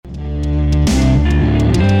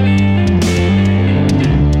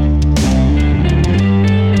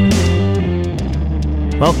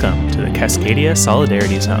Welcome to the Cascadia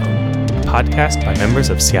Solidarity Zone, a podcast by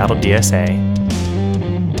members of Seattle DSA.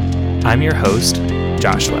 I'm your host,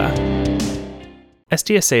 Joshua.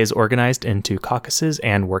 SDSA is organized into caucuses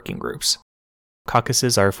and working groups.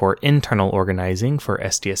 Caucuses are for internal organizing for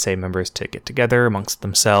SDSA members to get together amongst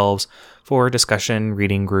themselves for discussion,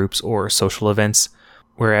 reading groups, or social events,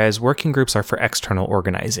 whereas working groups are for external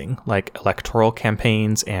organizing, like electoral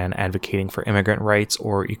campaigns and advocating for immigrant rights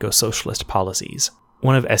or eco-socialist policies.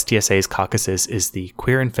 One of SDSA's caucuses is the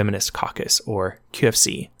Queer and Feminist Caucus, or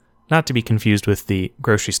QFC, not to be confused with the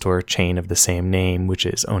grocery store chain of the same name, which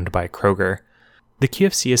is owned by Kroger. The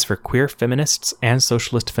QFC is for queer feminists and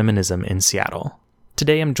socialist feminism in Seattle.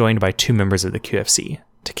 Today I'm joined by two members of the QFC,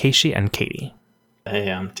 Takeshi and Katie.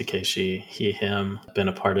 Hey, I'm Takeshi, he, him. Been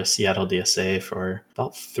a part of Seattle DSA for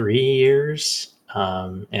about 3 years,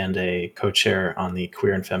 and a co-chair on the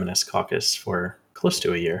Queer and Feminist Caucus for close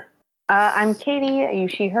to a year. I'm Katie, you,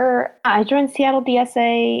 she, her. I joined Seattle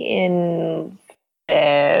DSA in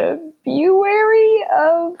February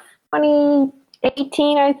of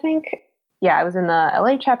 2018, I think. Yeah, I was in the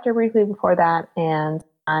LA chapter briefly before that, and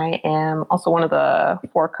I am also one of the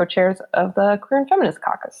 4 co-chairs of the Queer and Feminist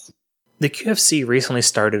Caucus. The QFC recently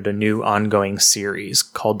started a new ongoing series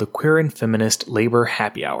called the Queer and Feminist Labor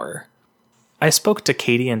Happy Hour. I spoke to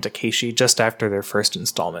Katie and Takeshi just after their first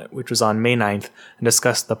installment, which was on May 9th, and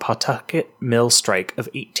discussed the Pawtucket Mill Strike of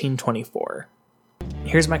 1824.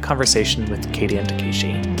 Here's my conversation with Katie and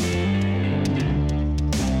Takeshi.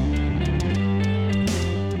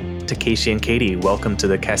 Takeshi and Katie, welcome to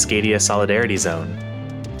the Cascadia Solidarity Zone.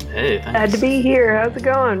 Hey, thanks. Glad to be here. How's it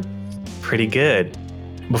going? Pretty good.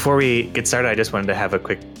 Before we get started, I just wanted to have a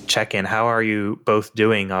quick check-in. How are you both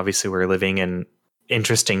doing? Obviously, we're living in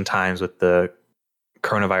interesting times with the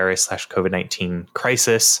coronavirus/COVID-19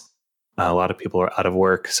 crisis. A lot of people are out of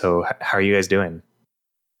work. So how are you guys doing?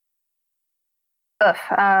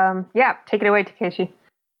 Yeah, take it away, Takeshi.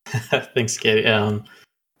 Thanks, Katie.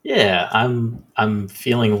 Yeah, I'm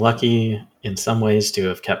feeling lucky in some ways to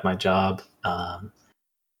have kept my job,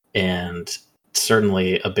 and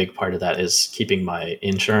certainly a big part of that is keeping my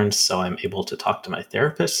insurance, so I'm able to talk to my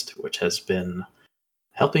therapist, which has been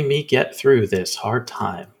helping me get through this hard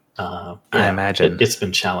time. I imagine it's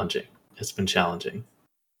been challenging.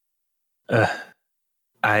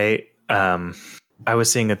 I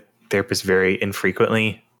was seeing a therapist very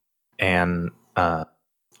infrequently, and I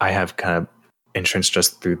have kind of insurance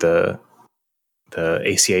just through the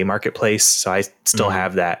ACA marketplace, so I still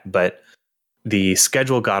have that, but the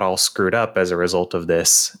schedule got all screwed up as a result of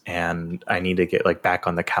this, and I need to get back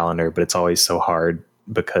on the calendar, but it's always so hard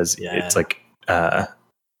because it's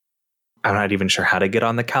I'm not even sure how to get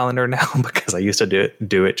on the calendar now because I used to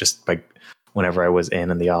do it just whenever I was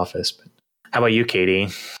in the office. But how about you, Katie?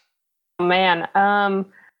 Man,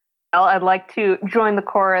 I'd like to join the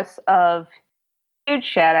chorus of huge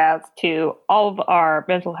shout outs to all of our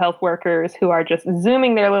mental health workers who are just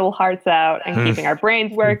zooming their little hearts out and keeping our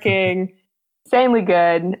brains working. Insanely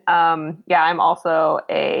good. I'm also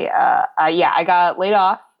I got laid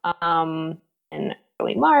off in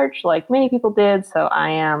early March, like many people did. So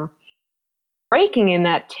I am raking in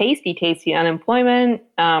that tasty unemployment.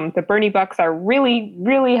 The Bernie bucks are really,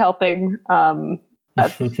 really helping.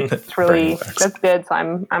 That's good. So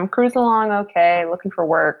I'm cruising along okay, looking for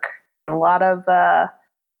work. A lot of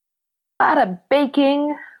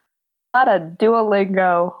baking, a lot of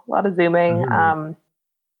Duolingo, a lot of Zooming.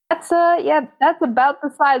 That's about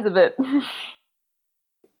the size of it.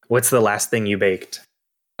 What's the last thing you baked?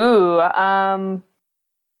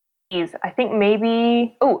 I think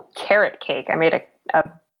maybe carrot cake. I made a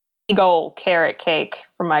big old carrot cake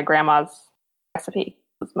from my grandma's recipe. It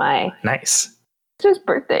was my nice sister's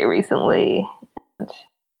birthday recently.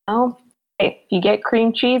 And, if you get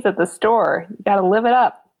cream cheese at the store, you gotta live it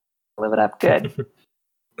up. Live it up good.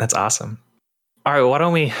 That's awesome. All right, why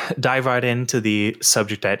don't we dive right into the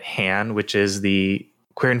subject at hand, which is the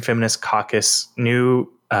Queer and Feminist Caucus new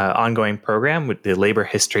ongoing program with the Labor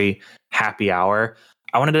History Happy Hour.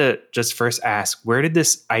 I wanted to just first ask, where did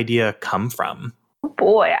this idea come from? Oh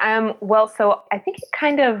boy, so I think it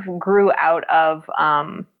kind of grew out of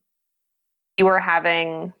you were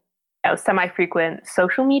having semi-frequent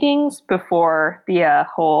social meetings before the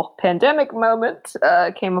whole pandemic moment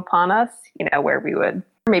came upon us, where we would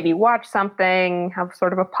maybe watch something, have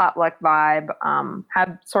sort of a potluck vibe,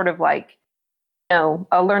 have sort of a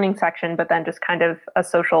learning section, but then just kind of a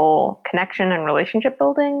social connection and relationship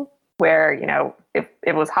building where, if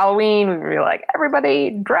it was Halloween, we would be like, everybody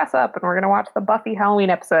dress up and we're going to watch the Buffy Halloween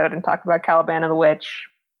episode and talk about Caliban and the Witch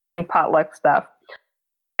and potluck stuff.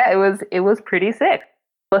 Yeah, it was pretty sick.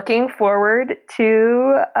 looking forward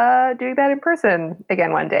to doing that in person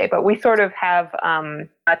again one day. But we sort of have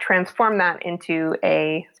transformed that into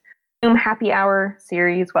a Zoom happy hour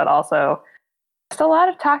series, but also just a lot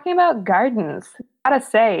of talking about gardens. Gotta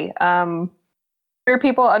say, queer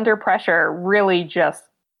people under pressure really just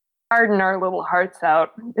garden our little hearts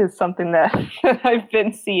out is something that I've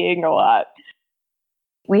been seeing a lot.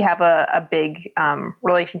 We have a big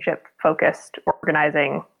relationship-focused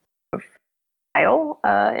organizing style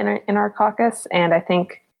in our caucus, and I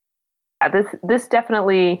think this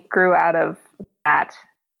definitely grew out of that,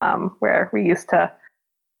 where we used to,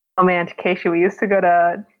 oh man, Takeshi, we used to go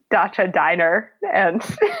to Dacha Diner and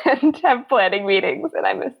have planning meetings, and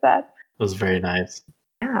I miss that. It was very nice.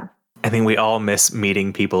 Yeah. I think we all miss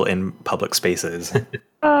meeting people in public spaces.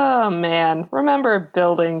 Oh man, remember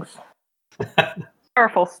buildings.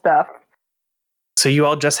 Powerful stuff. So you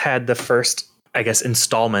all just had the first, I guess,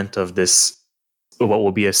 installment of this, what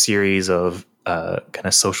will be a series of kind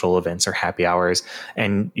of social events or happy hours.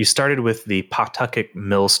 And you started with the Pawtucket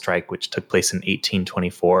Mill Strike, which took place in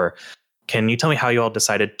 1824. Can you tell me how you all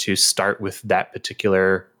decided to start with that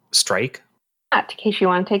particular strike? Takeshi, you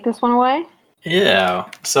want to take this one away? Yeah.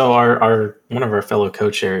 So our one of our fellow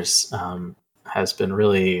co-chairs has been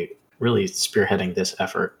really spearheading this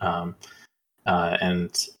effort,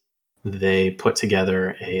 and they put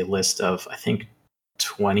together a list of, I think,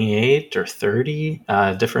 28 or 30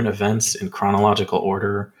 different events in chronological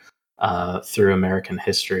order through American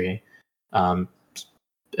history.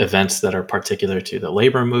 Events that are particular to the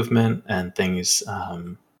labor movement and things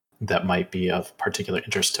that might be of particular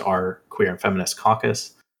interest to our queer and feminist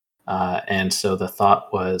caucus. And so the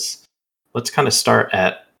thought was, let's kind of start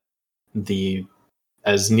at the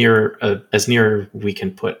as near we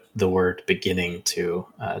can put the word beginning to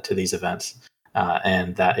these events,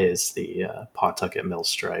 and that is the Pawtucket Mill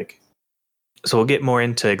Strike. So we'll get more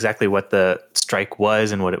into exactly what the strike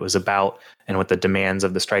was and what it was about and what the demands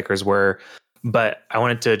of the strikers were. But I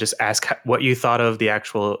wanted to just ask what you thought of the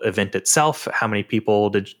actual event itself. How many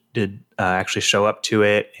people did actually show up to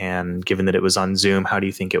it? And given that it was on Zoom, how do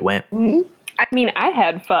you think it went? I mean, I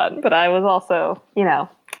had fun, but I was also,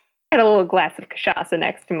 had a little glass of cachaça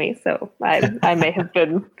next to me, so I may have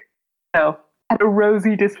been, at a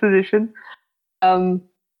rosy disposition.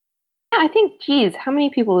 I think, geez, how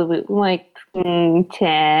many people did we, like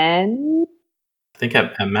 10? I think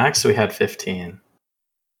at max we had 15.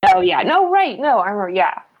 Oh yeah, no, right, no, I remember.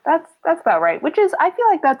 Yeah, that's about right. Which is, I feel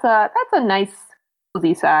like that's a nice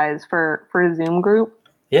cozy size for a Zoom group.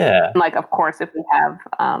 Yeah. Like, of course, if we have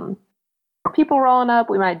more people rolling up,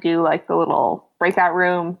 we might do like the little breakout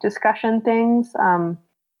room discussion things. I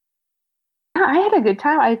had a good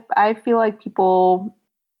time. I feel like people,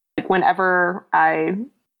 like, whenever I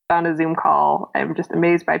on a Zoom call, I'm just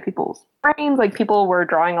amazed by people's brains. Like, people were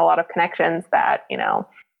drawing a lot of connections that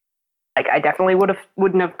like I definitely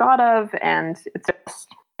wouldn't have thought of, and it's just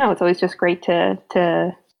it's always just great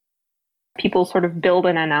to people sort of build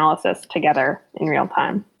an analysis together in real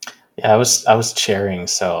time. Yeah, I was chairing,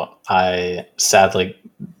 so I sadly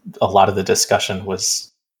a lot of the discussion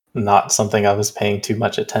was not something I was paying too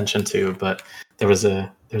much attention to, but there was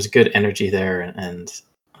a good energy there, and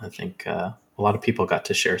I think a lot of people got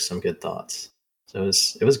to share some good thoughts. So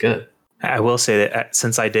it was good. I will say that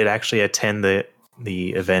since I did actually attend the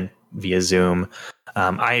event via Zoom,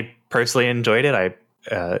 I personally enjoyed it.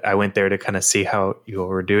 I went there to kind of see how you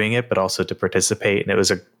were doing it, but also to participate, and it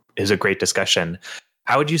was a great discussion.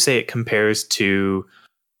 How would you say it compares to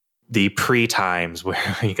the pre-times where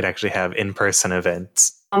you could actually have in-person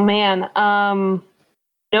events? Oh man,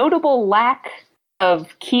 notable lack of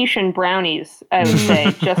quiche and brownies, I would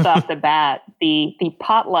say, just off the bat. The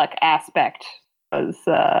potluck aspect was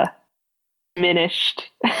diminished,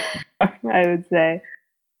 I would say.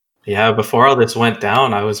 Yeah, before all this went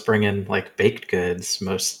down, I was bringing like baked goods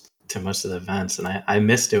most of the events, and I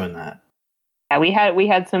miss doing that. Yeah, we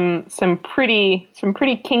had some pretty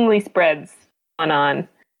kingly spreads going on.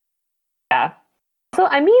 Yeah. So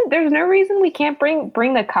I mean, there's no reason we can't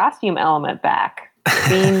bring the costume element back.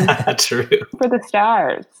 I mean, True. For the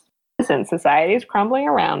stars. Listen, society is crumbling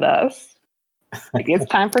around us. Like, it's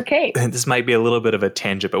time for cake. This might be a little bit of a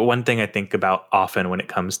tangent, but one thing I think about often when it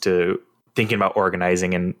comes to thinking about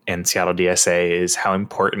organizing in Seattle DSA is how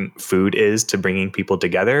important food is to bringing people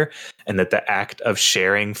together, and that the act of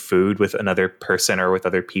sharing food with another person or with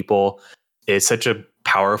other people is such a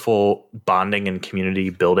powerful bonding and community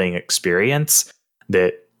building experience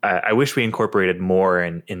that I wish we incorporated more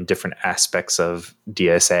in different aspects of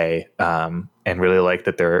DSA, and really like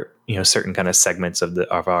that there are certain kind of segments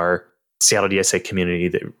of our Seattle DSA community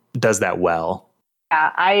that does that well.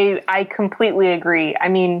 Yeah, I completely agree. I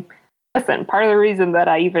mean, listen, part of the reason that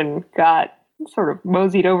I even got sort of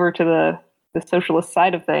moseyed over to the socialist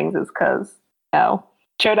side of things is because,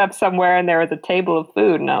 showed up somewhere and there was a table of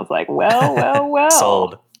food, and I was like, well.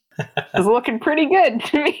 Sold. It was looking pretty good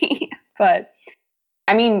to me. But,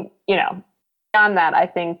 I mean, beyond that, I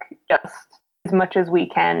think just as much as we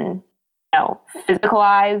can,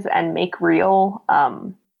 physicalize and make real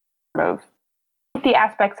sort of the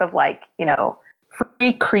aspects of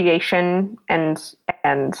free creation and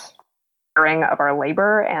sharing of our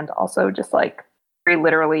labor, and also just very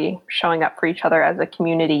literally showing up for each other as a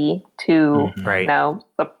community to Right.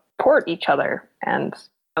 support each other and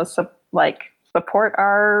support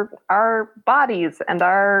our bodies and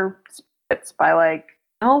our spirits by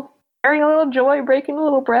sharing a little joy, breaking a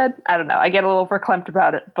little bread. I don't know. I get a little verklempt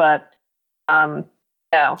about it, but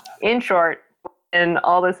in short, when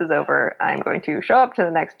all this is over, I'm going to show up to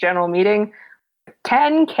the next general meeting,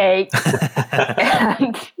 10 cakes,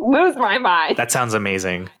 and lose my mind. That sounds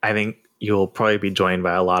amazing. I think you'll probably be joined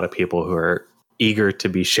by a lot of people who are eager to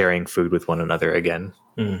be sharing food with one another again.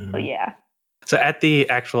 Mm-hmm. So, yeah. So at the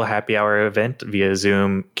actual happy hour event via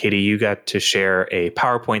Zoom, Katie, you got to share a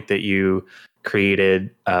PowerPoint that you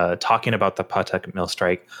created talking about the Pawtucket Mill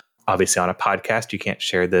Strike. Obviously on a podcast, you can't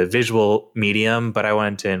share the visual medium, but I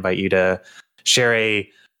wanted to invite you to share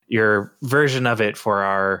your version of it for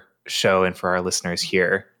our show and for our listeners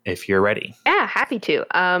here, if you're ready. Yeah, happy to.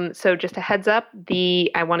 So just a heads up,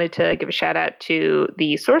 I wanted to give a shout out to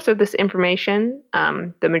the source of this information.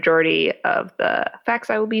 The majority of the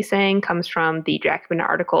facts I will be saying comes from the Jacobin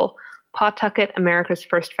article, Pawtucket, America's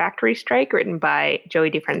First Factory Strike, written by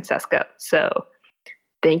Joey DeFrancesco. So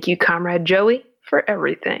thank you, Comrade Joey, for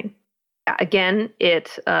everything. Again,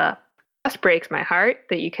 it just breaks my heart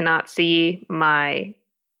that you cannot see my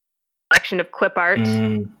collection of clip art.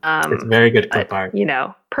 It's very good clip art.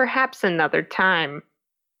 Perhaps another time.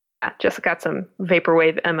 Just got some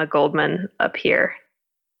Vaporwave Emma Goldman up here.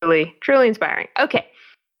 Truly inspiring. Okay.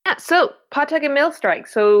 Yeah, so Pawtucket Mill Strike.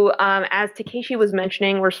 So as Takeshi was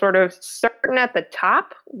mentioning, we're sort of starting at the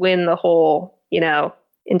top when the whole,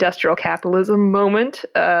 industrial capitalism moment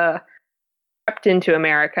crept into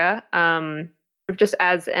America. Just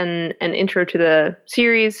as an intro to the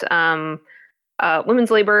series,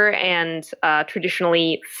 women's labor and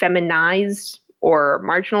traditionally feminized or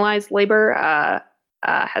marginalized labor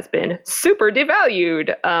has been super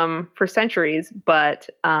devalued for centuries. But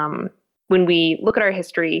when we look at our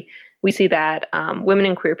history, we see that women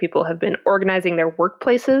and queer people have been organizing their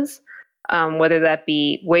workplaces, whether that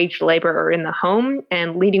be wage labor or in the home,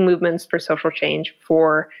 and leading movements for social change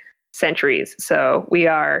for centuries. So we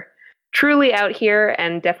are truly out here,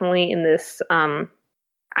 and definitely in this.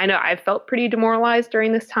 I know I've felt pretty demoralized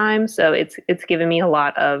during this time, so it's given me a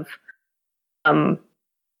lot of joy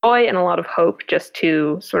and a lot of hope just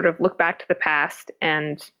to sort of look back to the past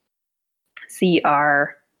and see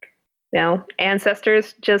our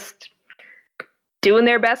ancestors just doing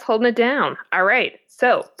their best, holding it down. All right,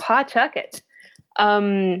 so Pawtucket,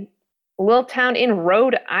 a little town in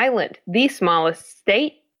Rhode Island, the smallest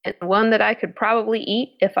state, and one that I could probably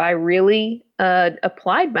eat if I really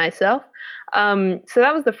applied myself. So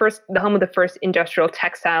that was the home of the first industrial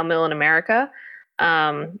textile mill in America.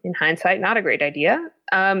 In hindsight, not a great idea.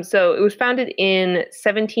 So it was founded in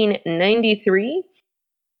 1793.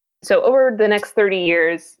 So over the next 30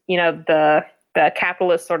 years, the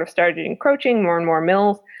capitalists sort of started encroaching more and more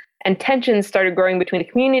mills, and tensions started growing between the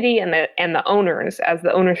community and the owners, as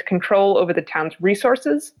the owners' control over the town's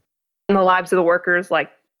resources and the lives of the workers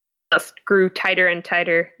just grew tighter and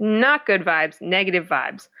tighter. Not good vibes, negative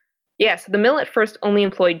vibes. Yeah, so the mill at first only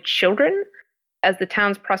employed children. As the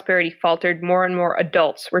town's prosperity faltered, more and more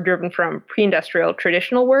adults were driven from pre-industrial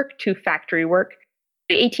traditional work to factory work.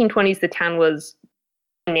 In the 1820s, the town was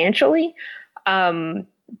financially,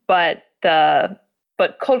 but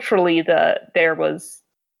culturally, there was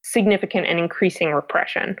significant and increasing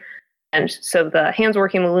repression. And so the hands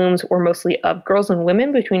working the looms were mostly of girls and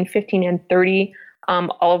women between 15 and 30,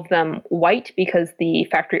 all of them white, because the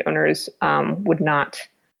factory owners would not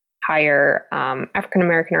hire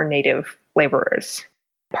African-American or Native laborers.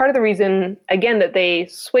 Part of the reason, again, that they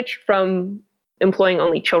switched from employing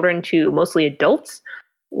only children to mostly adults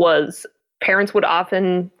was parents would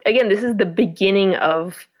often, again, this is the beginning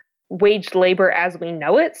of waged labor as we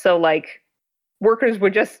know it. So workers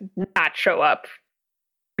would just not show up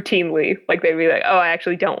routinely. They'd be like, oh, I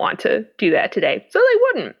actually don't want to do that today. So they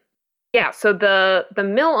wouldn't. Yeah, so the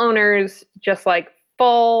mill owners just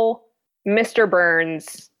full Mr.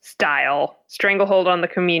 Burns style stranglehold on the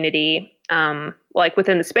community,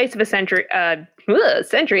 within the space of a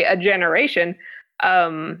generation,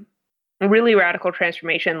 Really radical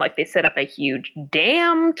transformation. Like they set up a huge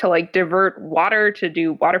dam to like divert water to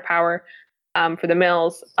do water power for the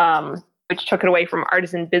mills, which took it away from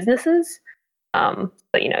artisan businesses.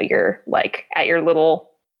 But you're like at your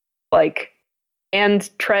little like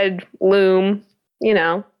hand tread loom,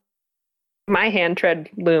 my hand tread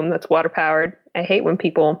loom that's water powered. I hate when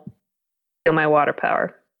people steal my water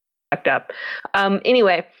power. Fucked up.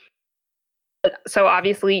 Anyway. So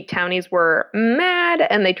obviously townies were mad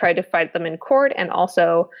and they tried to fight them in court, and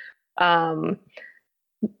also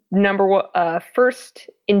first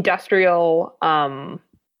industrial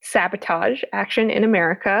sabotage action in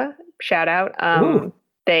America. Shout out.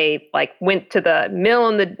 They like went to the mill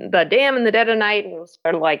and the dam in the dead of night and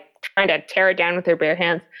started like trying to tear it down with their bare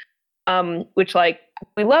hands, which like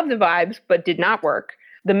we love the vibes but did not work.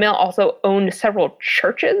 The mill also owned several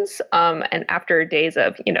churches, and after days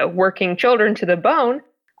of, working children to the bone,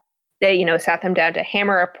 they, sat them down to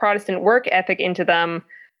hammer a Protestant work ethic into them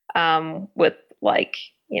with, like,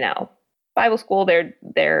 Bible school.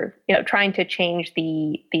 They're trying to change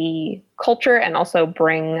the culture and also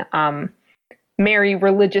bring merry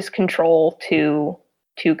religious control to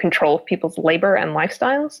control people's labor and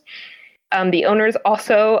lifestyles. The owners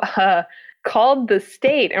also called the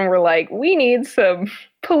state and were like, we need some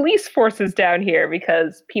police forces down here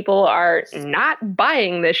because people are not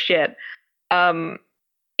buying this shit.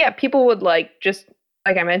 People would like just,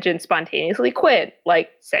 like I mentioned, spontaneously quit, like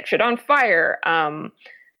set shit on fire,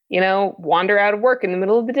 wander out of work in the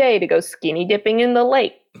middle of the day to go skinny dipping in the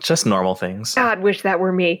lake. Just normal things. God, wish that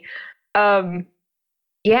were me.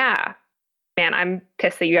 Yeah, man, I'm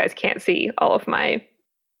pissed that you guys can't see all of my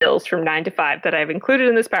bills from 9 to 5 that I've included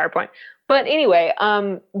in this PowerPoint. But anyway,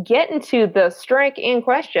 get into the strike in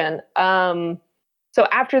question. So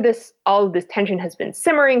after all of this tension has been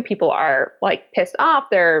simmering, people are like pissed off.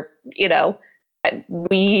 They're, I'm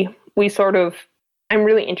really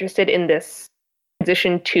interested in this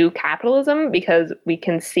transition to capitalism because we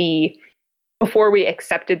can see before we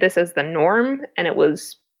accepted this as the norm and it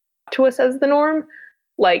was to us as the norm,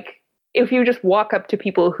 like if you just walk up to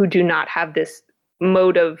people who do not have this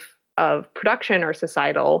mode of production or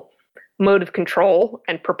societal mode of control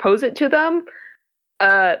and propose it to them,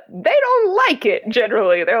 they don't like it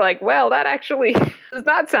generally. They're like, well, that actually does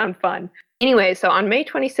not sound fun. Anyway, so on May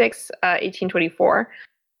 26, 1824,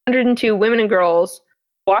 102 women and girls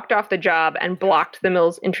walked off the job and blocked the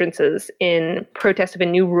mill's entrances in protest of a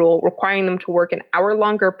new rule requiring them to work an hour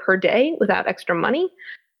longer per day without extra money,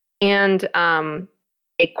 and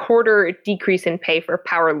a quarter decrease in pay for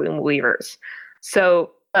power loom weavers.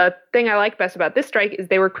 So the thing I like best about this strike is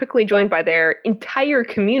they were quickly joined by their entire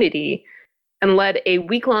community and led a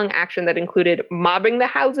week-long action that included mobbing the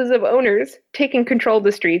houses of owners, taking control of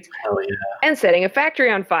the streets, and setting a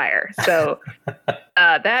factory on fire. So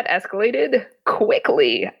that escalated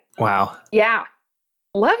quickly. Wow. Yeah.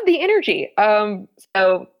 Love the energy. A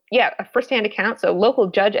first-hand account. So local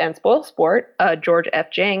judge and spoilsport, George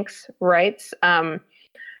F. Jenks, writes,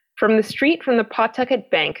 from the street from the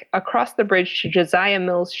Pawtucket Bank across the bridge to Josiah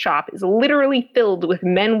Mill's shop is literally filled with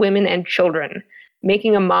men, women, and children,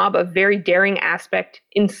 making a mob of very daring aspect,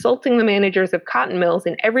 insulting the managers of cotton mills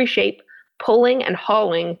in every shape, pulling and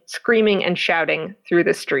hauling, screaming and shouting through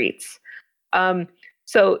the streets.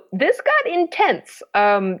 So this got intense.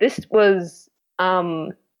 This was,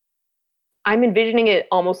 I'm envisioning it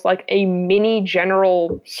almost like a mini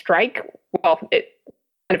general strike. Well, it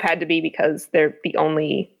kind of had to be because they're the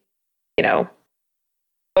only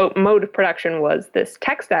mode of production was this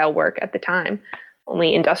textile work at the time,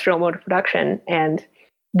 only industrial mode of production, and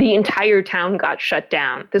the entire town got shut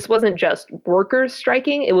down. This wasn't just workers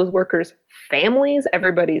striking, it was workers' families,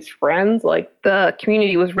 everybody's friends, like the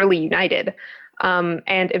community was really united. And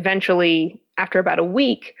eventually, after about a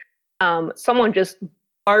week, someone just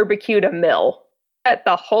barbecued a mill, set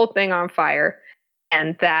the whole thing on fire,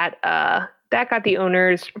 and that got the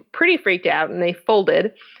owners pretty freaked out, and they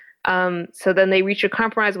folded. So then they reached a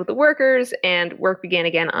compromise with the workers, and work began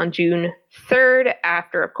again on June 3rd,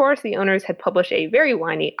 after, of course, the owners had published a very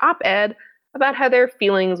whiny op-ed about how their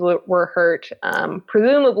feelings were hurt,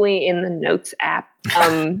 presumably in the Notes app.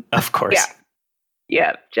 Of course.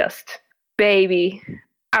 Yeah, just baby,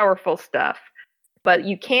 powerful stuff. But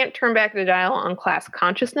you can't turn back the dial on class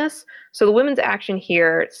consciousness. So the women's action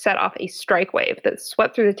here set off a strike wave that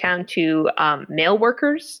swept through the town to male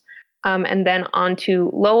workers, and then on to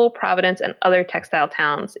Lowell, Providence, and other textile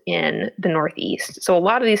towns in the Northeast. So a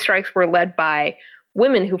lot of these strikes were led by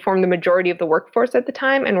women who formed the majority of the workforce at the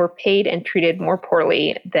time and were paid and treated more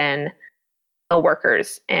poorly than male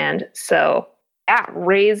workers. And so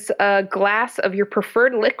raise a glass of your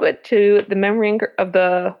preferred liquid to the memory of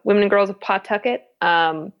the women and girls of Pawtucket.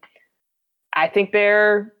 I think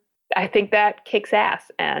that kicks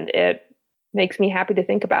ass, and it makes me happy to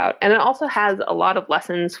think about. And it also has a lot of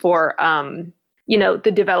lessons for,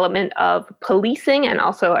 the development of policing, and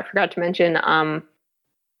also I forgot to mention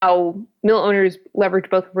how mill owners leverage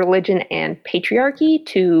both religion and patriarchy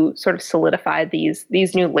to sort of solidify these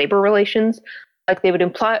new labor relations. Like they would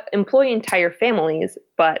employ entire families,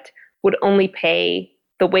 but would only pay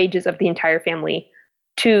the wages of the entire family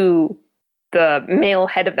to the male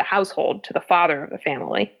head of the household, to the father of the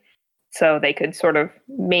family. So they could sort of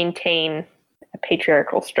maintain a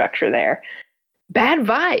patriarchal structure there. Bad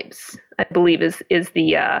vibes, I believe, is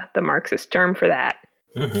the Marxist term for that.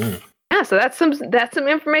 Mm-hmm. Yeah, so that's some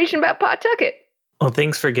information about Pawtucket. Well,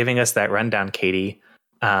 thanks for giving us that rundown, Katie.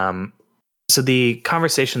 So the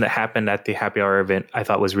conversation that happened at the happy hour event, I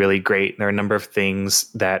thought was really great. There are a number of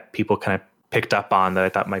things that people kind of picked up on that I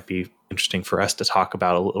thought might be interesting for us to talk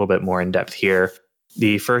about a little bit more in depth here.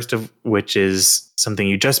 The first of which is something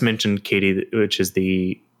you just mentioned, Katie, which is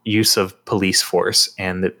the use of police force,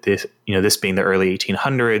 and that this being the early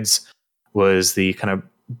 1800s was the kind of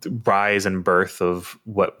rise and birth of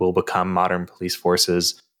what will become modern police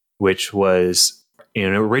forces, which was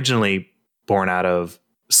originally born out of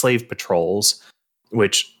slave patrols,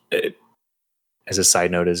 which, as a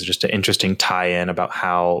side note, is just an interesting tie-in about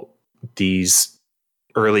how these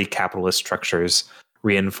early capitalist structures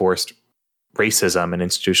reinforced racism and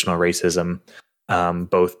institutional racism,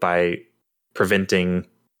 both by preventing,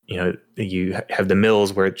 you have the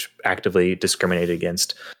mills which actively discriminated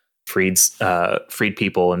against freed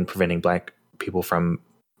people and preventing Black people from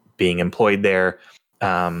being employed there,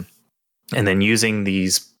 and then using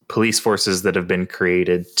these police forces that have been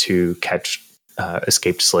created to catch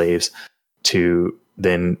escaped slaves to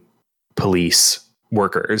then police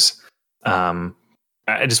workers.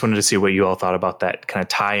 I just wanted to see what you all thought about that kind of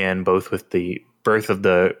tie-in, both with the birth of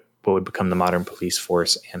what would become the modern police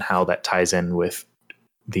force and how that ties in with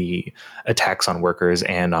the attacks on workers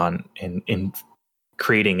and in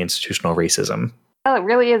creating institutional racism. Well, it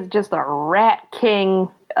really is just a rat king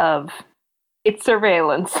of its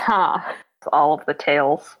surveillance, huh? All of the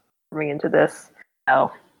tales coming into this.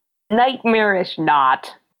 Oh, nightmarish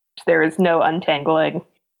knot. There is no untangling.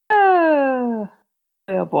 Oh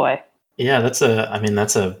boy. Yeah, that's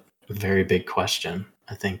a very big question.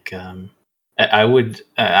 I think I'm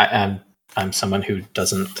someone who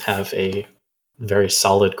doesn't have a very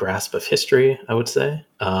solid grasp of history, I would say.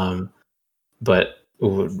 But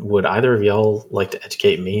would either of y'all like to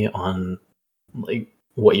educate me on like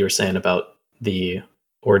what you were saying about the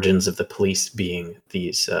origins of the police being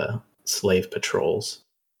these slave patrols?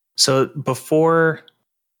 So before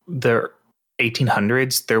the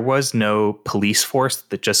 1800s, there was no police force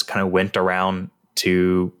that just kind of went around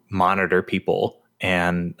to monitor people.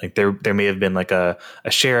 And like there may have been like a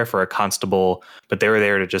sheriff or a constable, but they were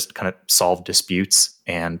there to just kind of solve disputes,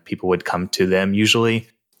 and people would come to them usually.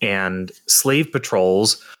 And slave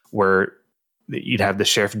patrols were, you'd have the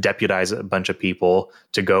sheriff deputize a bunch of people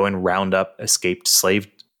to go and round up escaped slave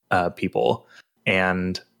people.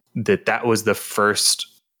 And that was the first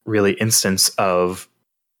really instance of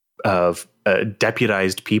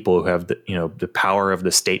deputized people who have the power of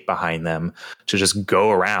the state behind them to just go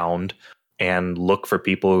around and look for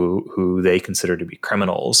people who they consider to be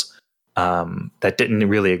criminals. That didn't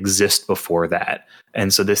really exist before that.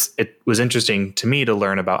 And so it was interesting to me to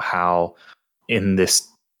learn about how in this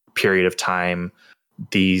period of time,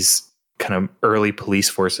 these kind of early police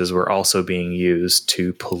forces were also being used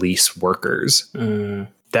to police workers. Mm.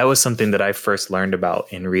 That was something that I first learned about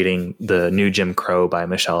in reading The New Jim Crow by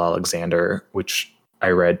Michelle Alexander, which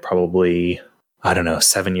I read probably,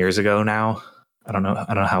 7 years ago now. I don't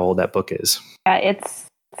know how old that book is. Yeah, it's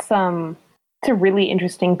a really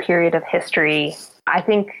interesting period of history. I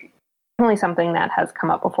think definitely something that has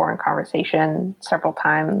come up before in conversation several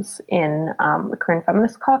times in the Korean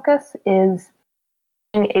Feminist Caucus is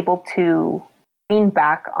being able to lean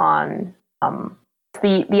back on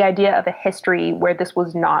the idea of a history where this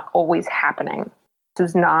was not always happening. This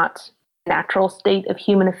is not a natural state of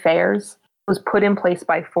human affairs. It was put in place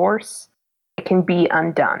by force. It can be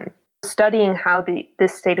undone. Studying how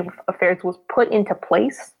this state of affairs was put into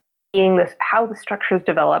place, seeing how the structures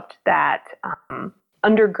developed that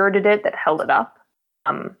undergirded it, that held it up,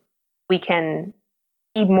 we can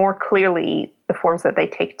see more clearly the forms that they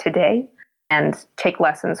take today and take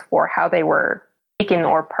lessons for how they were taken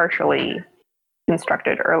or partially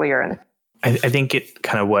constructed earlier. I think it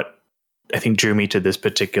kind of what I think drew me to this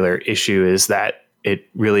particular issue is that it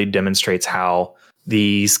really demonstrates how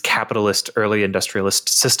these capitalist early industrialist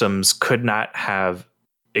systems could not have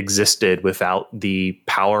existed without the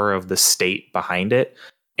power of the state behind it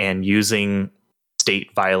and using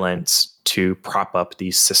state violence to prop up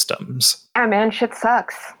these systems. Yeah, man, shit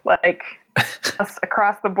sucks. Like,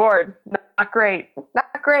 across the board. Not great.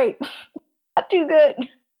 Not great. Not too good.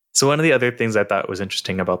 So one of the other things I thought was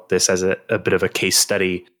interesting about this as a bit of a case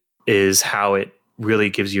study is how it really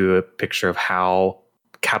gives you a picture of how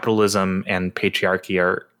capitalism and patriarchy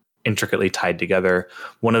are intricately tied together.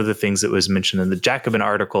 One of the things that was mentioned in the Jacobin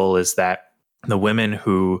article is that the women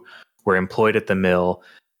who were employed at the mill,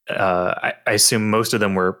 I assume most of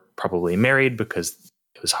them were probably married because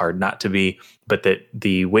it was hard not to be, but that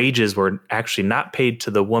the wages were actually not paid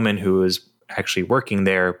to the woman who was actually working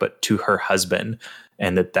there, but to her husband.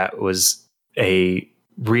 And that was a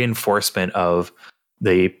reinforcement of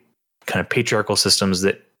the kind of patriarchal systems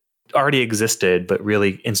that already existed, but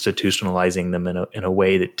really institutionalizing them in a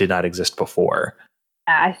way that did not exist before.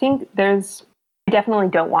 I think I definitely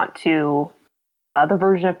don't want to, the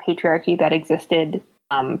version of patriarchy that existed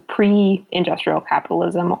pre-industrial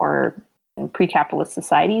capitalism or in pre-capitalist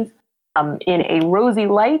societies in a rosy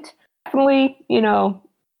light. Definitely,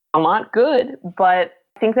 not good, but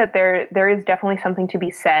I think that there is definitely something to be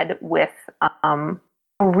said with a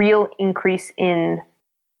real increase in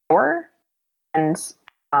power and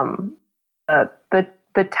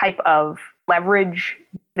the type of leverage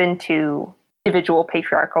given to individual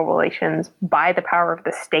patriarchal relations by the power of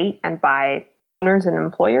the state and by owners and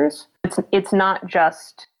employers. It's not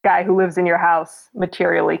just guy who lives in your house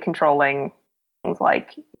materially controlling things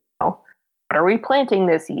like, what are we planting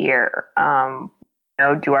this year?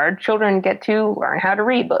 Do our children get to learn how to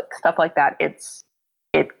read? Stuff like that.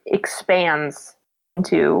 It expands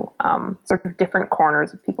into sort of different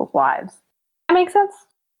corners of people's lives. That makes sense?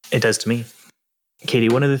 It does to me. Katie,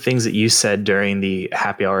 one of the things that you said during the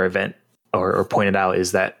happy hour event or pointed out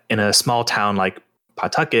is that in a small town like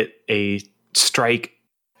Pawtucket, a strike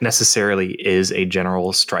necessarily is a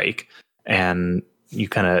general strike. And you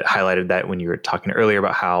kind of highlighted that when you were talking earlier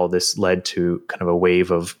about how this led to kind of a wave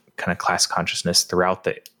of kind of class consciousness throughout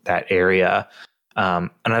that area. And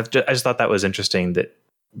I just thought that was interesting that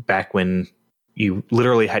back when you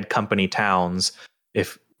literally had company towns,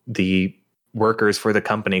 if the workers for the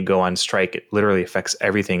company go on strike, it literally affects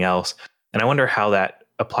everything else. And I wonder how that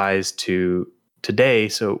applies to today.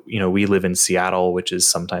 So, we live in Seattle, which is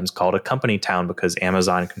sometimes called a company town because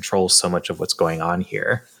Amazon controls so much of what's going on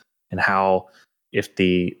here. And how if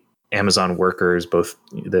the Amazon workers, both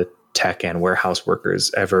the tech and warehouse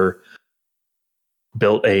workers, ever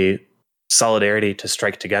built a solidarity to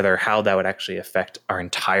strike together, how that would actually affect our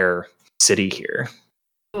entire city here.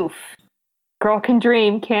 Oof. Girl can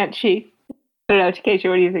dream, can't she? I don't know, Keisha,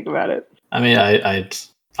 what do you think about it? I mean, I'd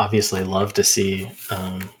obviously love to see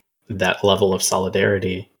that level of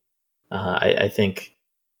solidarity. I think,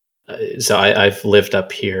 so I've lived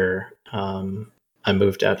up here. I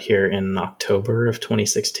moved out here in October of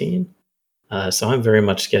 2016. So I'm very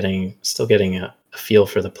much still getting a feel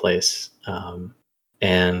for the place.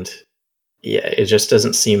 And yeah, it just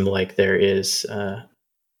doesn't seem like there is,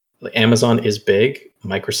 Amazon is big.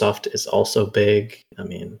 Microsoft is also big. I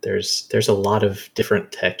mean, there's a lot of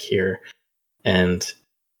different tech here. And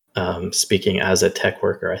speaking as a tech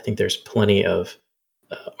worker, I think there's plenty of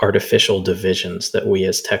artificial divisions that we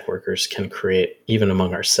as tech workers can create, even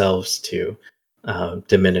among ourselves, to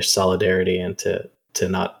diminish solidarity and to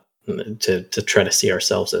try to see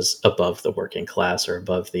ourselves as above the working class or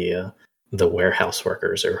above the warehouse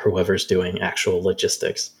workers or whoever's doing actual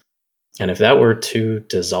logistics. And if that were to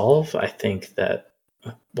dissolve, I think that,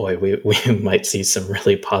 boy, we might see some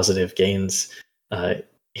really positive gains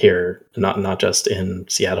here, not just in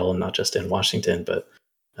Seattle and not just in Washington, but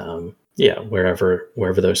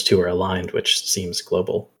wherever those two are aligned, which seems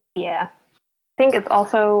global. Yeah, I think it's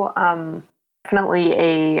also definitely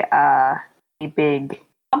a big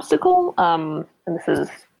obstacle. And this is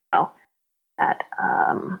that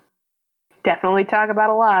definitely talk about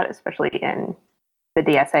a lot, especially in the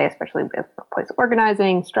DSA, especially with workplace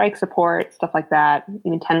organizing, strike support, stuff like that,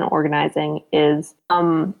 even tenant organizing, is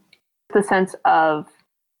the sense of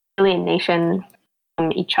alienation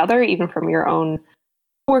from each other, even from your own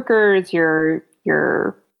workers, your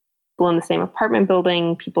people in the same apartment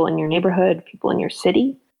building, people in your neighborhood, people in your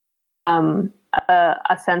city.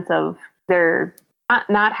 A sense of they're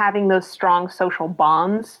not having those strong social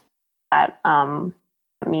bonds that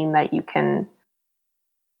mean that you can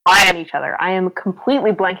rely on each other. I am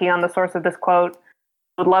completely blanking on the source of this quote.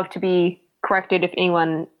 I would love to be corrected if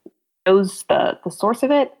anyone knows the source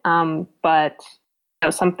of it, but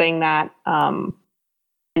something that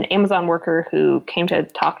an Amazon worker who came to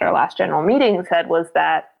talk at our last general meeting said was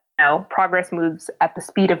that, progress moves at the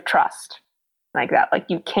speed of trust, like that. Like,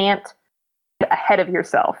 you can't get ahead of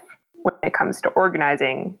yourself when it comes to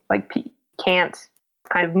organizing. Like, you can't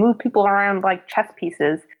kind of move people around like chess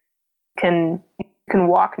pieces. You can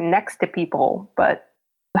walk next to people, but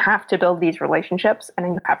you have to build these relationships and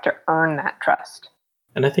you have to earn that trust.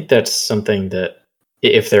 And I think that's something that,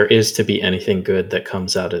 if there is to be anything good that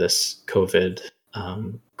comes out of this COVID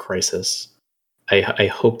crisis, I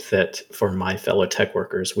hope that for my fellow tech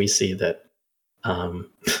workers, we see that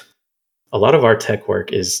a lot of our tech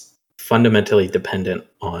work is fundamentally dependent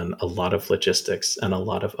on a lot of logistics and a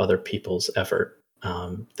lot of other people's effort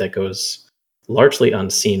that goes largely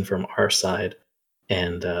unseen from our side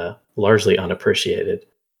and largely unappreciated.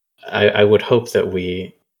 I would hope that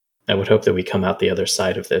we come out the other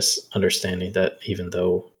side of this understanding that even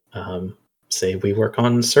though, say, we work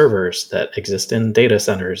on servers that exist in data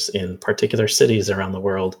centers in particular cities around the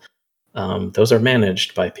world, those are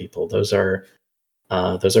managed by people. Those are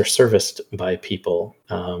serviced by people.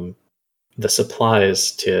 The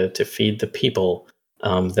supplies to feed the people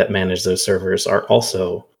that manage those servers are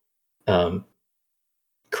also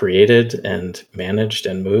created and managed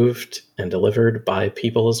and moved and delivered by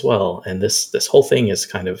people as well. And this whole thing is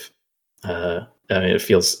kind of, it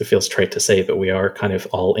feels trite to say, but we are kind of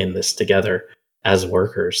all in this together as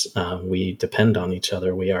workers. We depend on each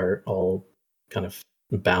other. We are all kind of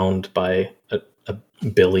bound by a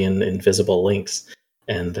billion invisible links.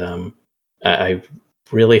 And I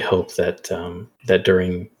really hope that that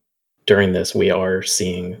during this we are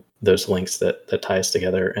seeing those links that tie us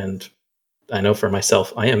together. And I know for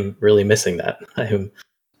myself, I am really missing that. I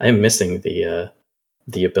am missing the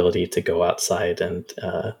ability to go outside and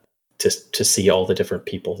to see all the different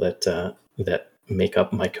people that make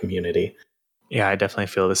up my community. Yeah, I definitely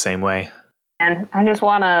feel the same way. And I just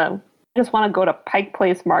want to go to Pike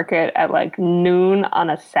Place Market at like noon on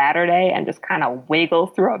a Saturday and just kind of wiggle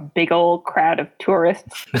through a big old crowd of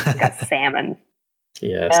tourists like a salmon.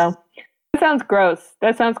 Yes. That sounds gross.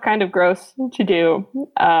 That sounds kind of gross to do.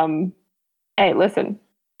 Hey, listen,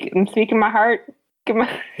 I'm speaking my heart.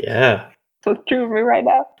 Yeah. What's true of me right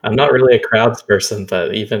now. I'm not really a crowds person,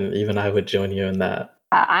 but even I would join you in that.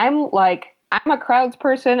 I'm a crowds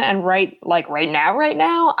person, and right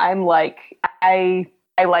now, I'm like, I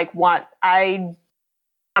want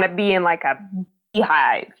to be in like a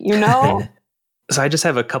beehive, you know? So I just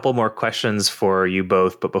have a couple more questions for you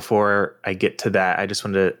both, but before I get to that, I just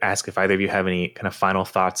wanted to ask if either of you have any kind of final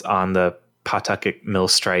thoughts on the Pawtucket Mill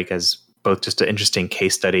strike as both just an interesting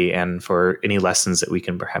case study and for any lessons that we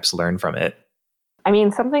can perhaps learn from it. I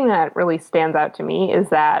mean, something that really stands out to me is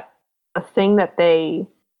that a thing that they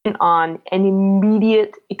went on an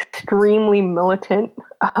immediate, extremely militant,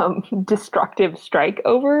 destructive strike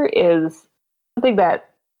over is something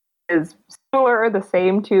that is similar or the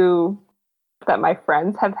same to that my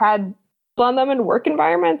friends have had on them in work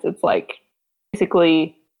environments. It's like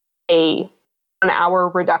basically an hour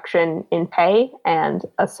reduction in pay and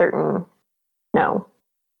a certain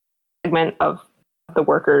segment of the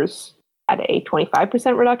workers had a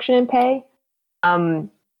 25% reduction in pay. I mean,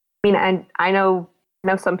 and I know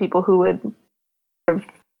some people who would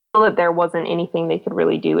feel that there wasn't anything they could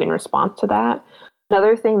really do in response to that.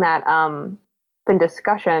 Another thing that in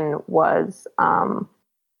discussion was one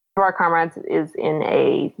of our comrades is in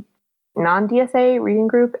a non-DSA reading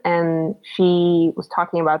group, and she was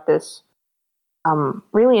talking about this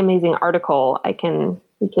really amazing article.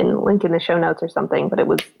 We can link in the show notes or something, but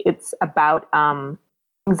it's about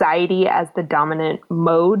anxiety as the dominant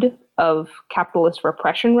mode of capitalist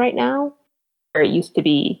repression right now, where it used to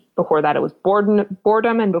be before that it was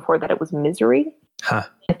boredom, and before that it was misery. Huh.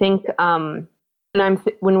 I think when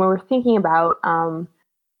we're thinking about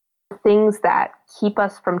things that keep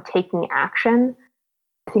us from taking action,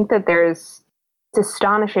 I think that it's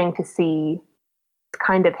astonishing to see this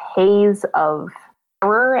kind of haze of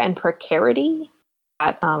error and precarity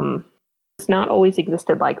that it's not always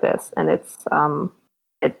existed like this, and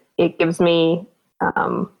it gives me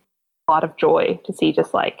a lot of joy to see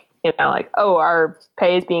just like our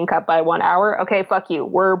pay is being cut by 1 hour. Okay, fuck you.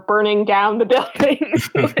 We're burning down the building.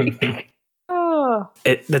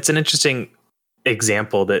 That's an interesting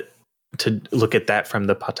example to look at that from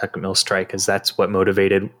the Pawtucket Mill strike, because that's what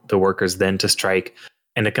motivated the workers then to strike.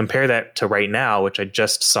 And to compare that to right now, which I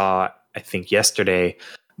just saw, I think yesterday,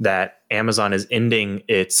 that Amazon is ending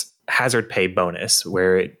its hazard pay bonus,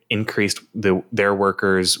 where it increased their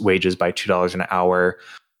workers' wages by $2 an hour.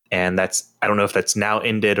 And I don't know if that's now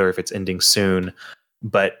ended or if it's ending soon,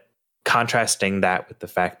 but contrasting that with the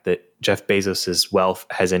fact that Jeff Bezos's wealth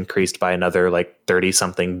has increased by another like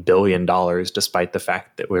 30-something billion dollars, despite the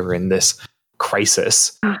fact that we were in this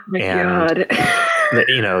crisis. Oh my God.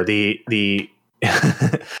 The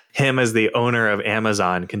him as the owner of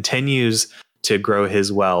Amazon continues to grow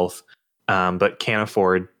his wealth, but can't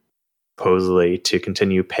afford supposedly to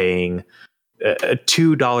continue paying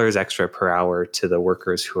 $2 extra per hour to the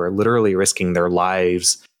workers who are literally risking their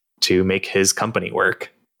lives to make his company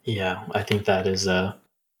work. Yeah, I think that is the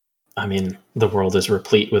world is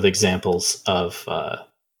replete with examples of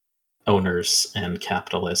owners and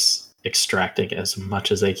capitalists extracting as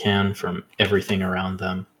much as they can from everything around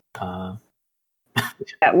them.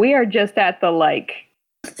 We are just at the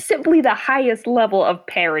simply the highest level of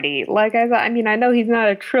parity. Like I know he's not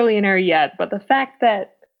a trillionaire yet, but the fact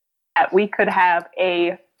that we could have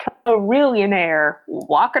a trillionaire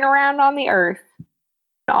walking around on the earth,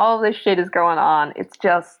 and all of this shit is going on. It's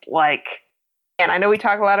just and I know we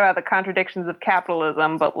talk a lot about the contradictions of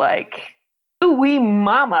capitalism, but ooh-wee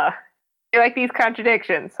mama. You like these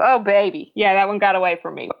contradictions? Oh, baby. Yeah, that one got away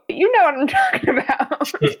from me. You know what I'm talking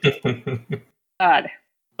about. God.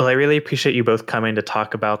 Well, I really appreciate you both coming to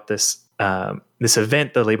talk about this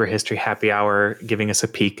event, the Labor History Happy Hour, giving us a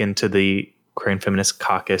peek into the Queer and Feminist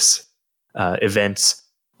Caucus events.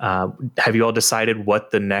 Have you all decided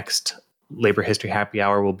what the next Labor History Happy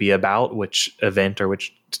Hour will be about? Which event or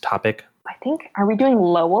which topic? I think, are we doing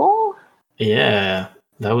Lowell? Yeah,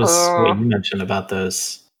 that was what you mentioned about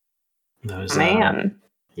those Man.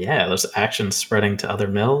 Those actions spreading to other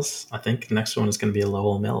mills. I think the next one is going to be a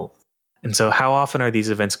Lowell mill. And so how often are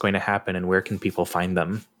these events going to happen, and where can people find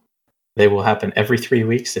them? They will happen every 3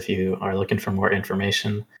 weeks. If you are looking for more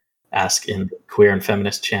information, ask in the Queer and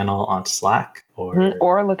Feminist channel on Slack.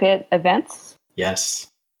 Or look at events.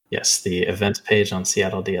 Yes, the events page on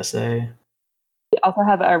Seattle DSA. We also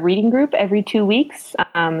have a reading group every 2 weeks.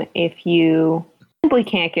 If you simply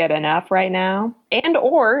can't get enough right now,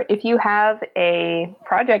 or if you have a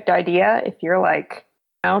project idea, if you're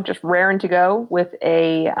just raring to go with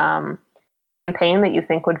a campaign that you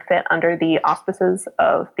think would fit under the auspices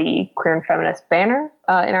of the Queer and Feminist banner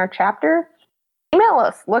in our chapter, email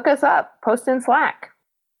us, look us up, post in Slack.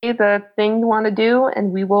 See the thing you want to do,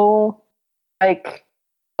 and we will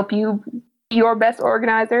help you be your best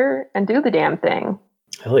organizer and do the damn thing.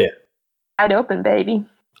 Hell yeah. Wide open, baby.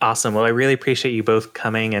 Awesome. Well, I really appreciate you both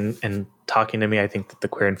coming and talking to me. I think that the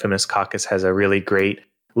Queer and Feminist Caucus has a really great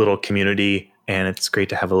little community, and it's great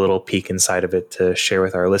to have a little peek inside of it to share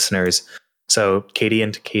with our listeners. So, Katie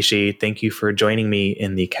and Takeshi, thank you for joining me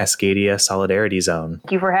in the Cascadia Solidarity Zone.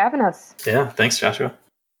 Thank you for having us. Yeah, thanks, Joshua.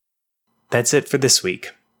 That's it for this week.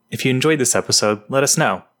 If you enjoyed this episode, let us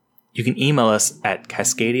know. You can email us at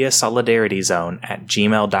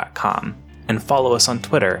cascadiasolidarityyzone@gmail.com and follow us on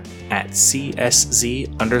Twitter at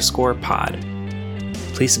CSZ_pod.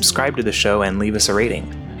 Please subscribe to the show and leave us a rating.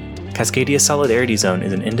 Cascadia Solidarity Zone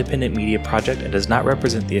is an independent media project and does not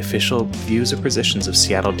represent the official views or positions of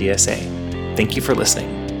Seattle DSA. Thank you for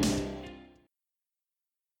listening.